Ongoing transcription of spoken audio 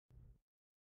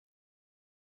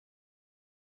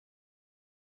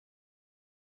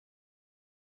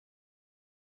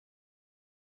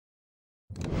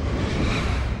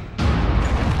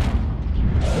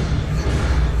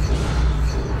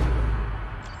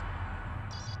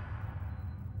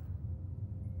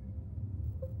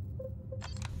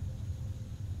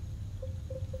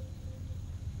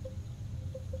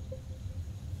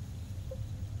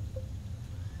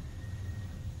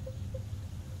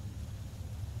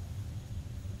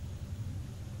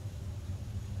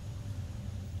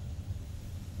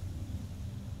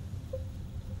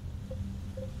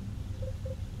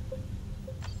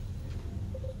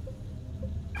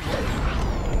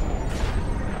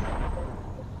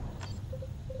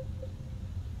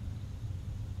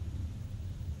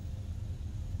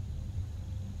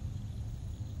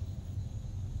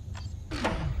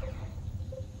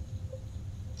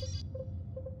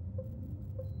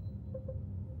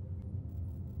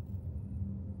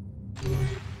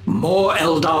More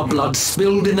Eldar blood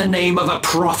spilled in the name of a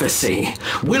prophecy.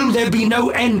 Will there be no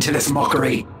end to this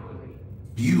mockery?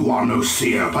 You are no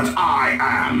seer, but I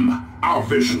am. Our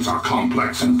visions are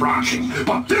complex and branching,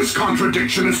 but this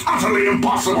contradiction is utterly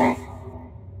impossible.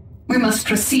 We must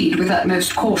proceed with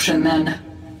utmost caution, then.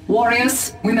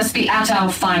 Warriors, we must be at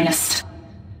our finest.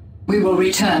 We will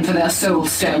return for their soul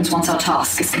stones once our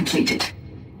task is completed.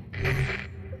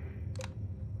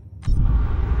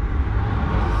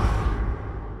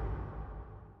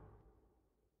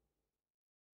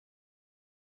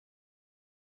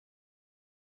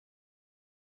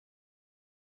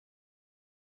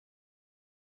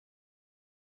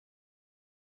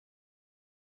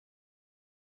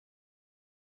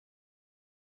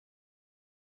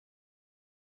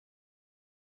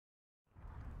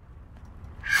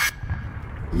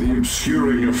 The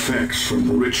obscuring effects from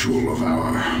the ritual of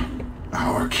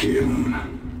our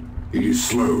kin. It is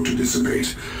slow to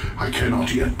dissipate. I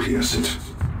cannot yet pierce it.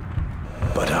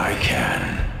 But I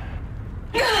can.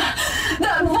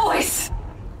 That voice!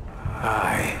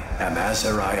 I am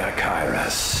Azariah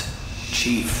Kairas,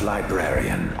 Chief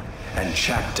Librarian and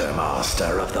Chapter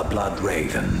Master of the Blood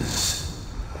Ravens.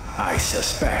 I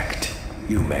suspect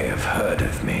you may have heard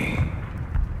of me.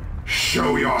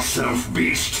 Show yourself,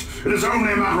 beast! It is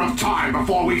only a matter of time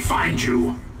before we find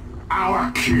you.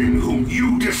 Our kin whom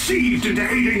you deceived into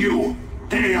aiding you,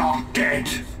 they are dead.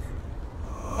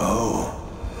 Oh,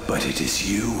 but it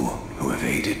is you who have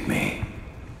aided me.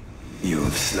 You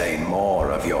have slain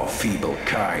more of your feeble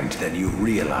kind than you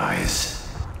realize.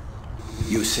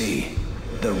 You see,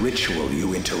 the ritual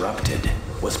you interrupted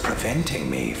was preventing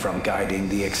me from guiding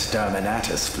the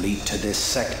Exterminatus fleet to this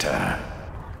sector.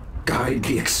 Guide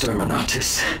the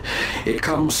Exterminatus. It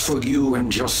comes for you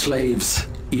and your slaves,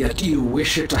 yet you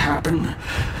wish it to happen?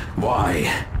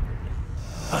 Why?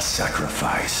 A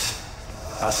sacrifice.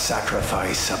 A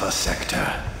sacrifice of a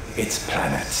sector, its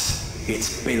planets,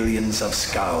 its billions of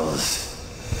skulls,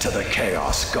 to the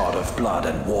Chaos God of blood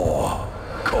and war,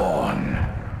 Khorne.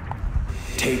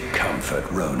 Take comfort,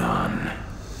 Ronan.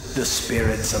 The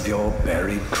spirits of your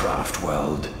buried craft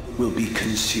world will be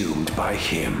consumed by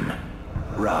him,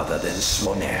 rather than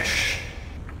Slaanesh.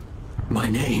 My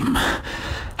name?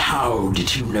 How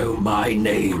did you know my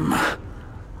name?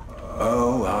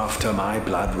 Oh, after my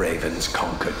Blood Ravens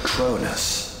conquered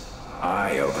Cronus,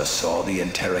 I oversaw the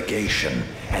interrogation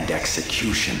and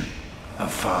execution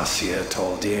of Farseer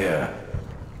Toldir.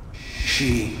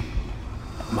 She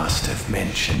must have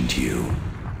mentioned you.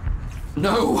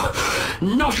 No!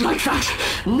 Not like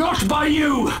that! Not by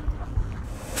you!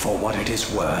 For what it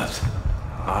is worth,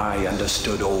 I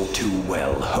understood all too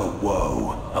well her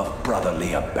woe of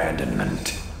brotherly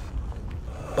abandonment.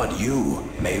 But you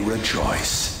may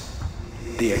rejoice.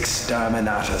 The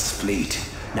Exterminatus fleet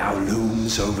now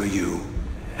looms over you,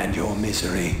 and your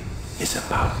misery is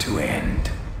about to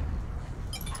end.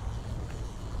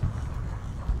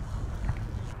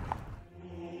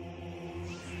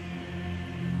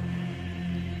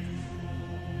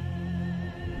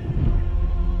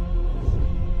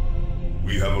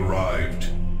 We have arrived,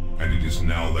 and it is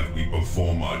now that we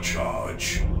perform our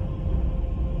charge.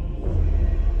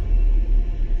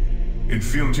 In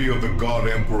fealty of the God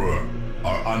Emperor,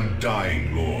 our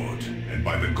undying Lord, and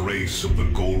by the grace of the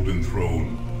Golden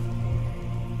Throne,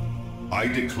 I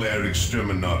declare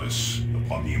Exterminatus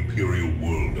upon the Imperial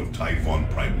world of Typhon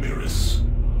Primaris.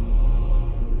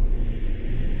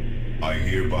 I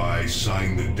hereby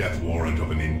sign the death warrant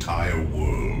of an entire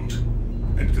world,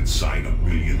 and consign 1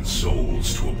 million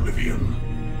souls to oblivion.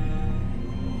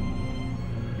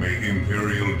 May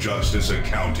Imperial justice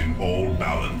account in all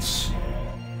balance.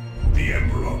 The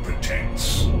Emperor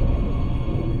protects.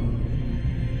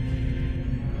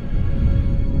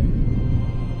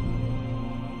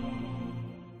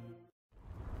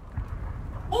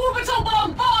 Orbital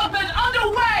bombardment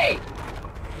underway!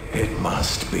 It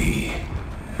must be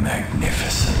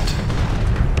magnificent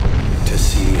to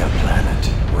see a planet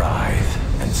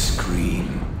writhe and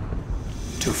scream,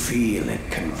 to feel it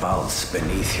convulse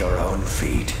beneath your own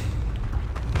feet,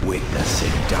 witness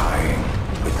it dying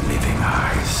with living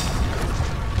eyes.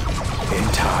 In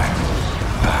time,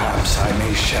 perhaps I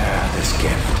may share this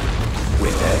gift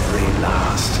with every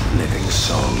last living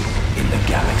soul in the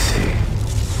galaxy.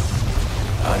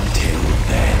 Until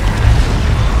then...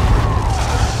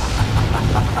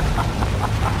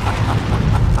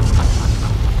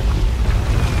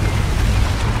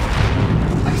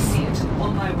 I see it,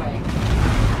 on my way.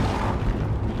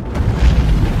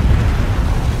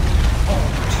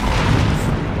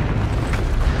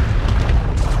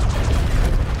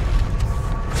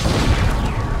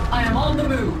 I am on the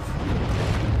move.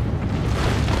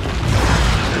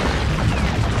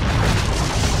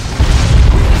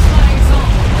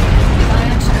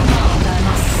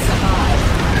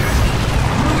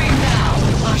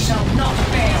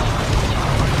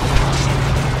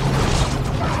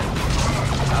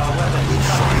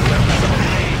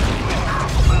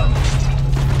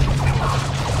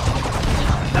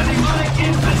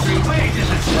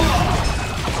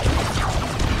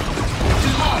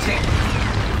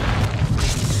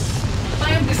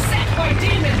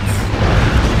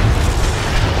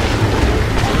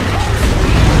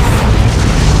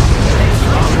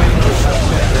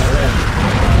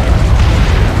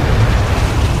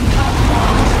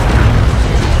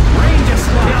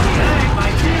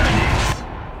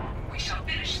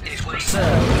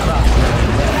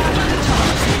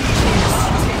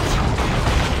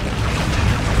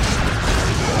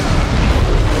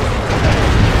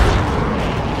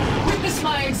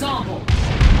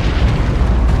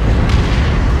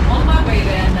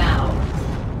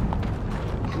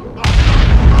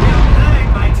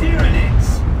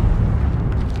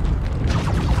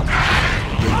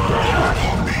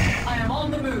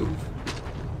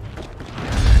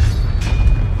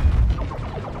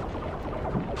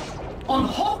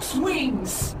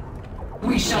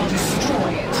 We shall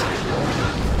destroy it.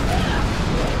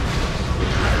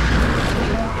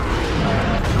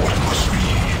 What must be?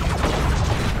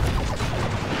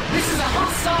 This is a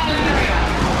hostile area.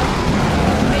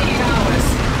 Make it ours.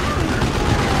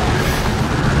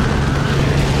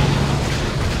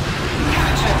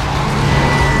 Capture.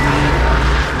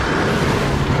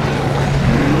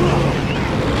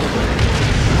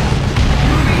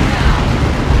 Moving now.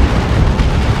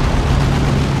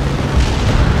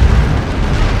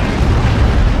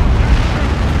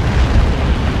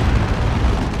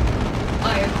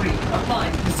 I agree.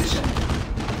 Applying position.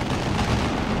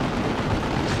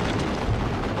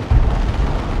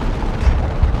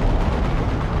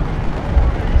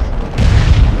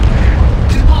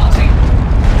 Departing.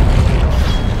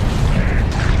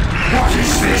 What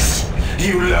is this?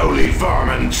 You lowly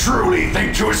vermin truly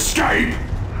think to escape?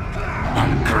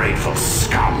 Ungrateful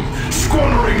scum,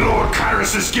 squandering Lord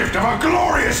Kyrus's gift of a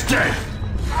glorious death!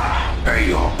 Pay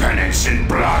your penance in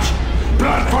blood!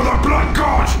 Blood for the blood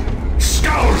god!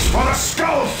 Skulls for the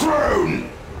skull throne!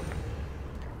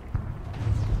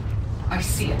 I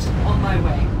see it. On my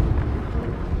way.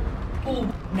 Oh,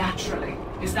 naturally.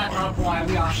 Is that not why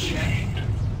we are here?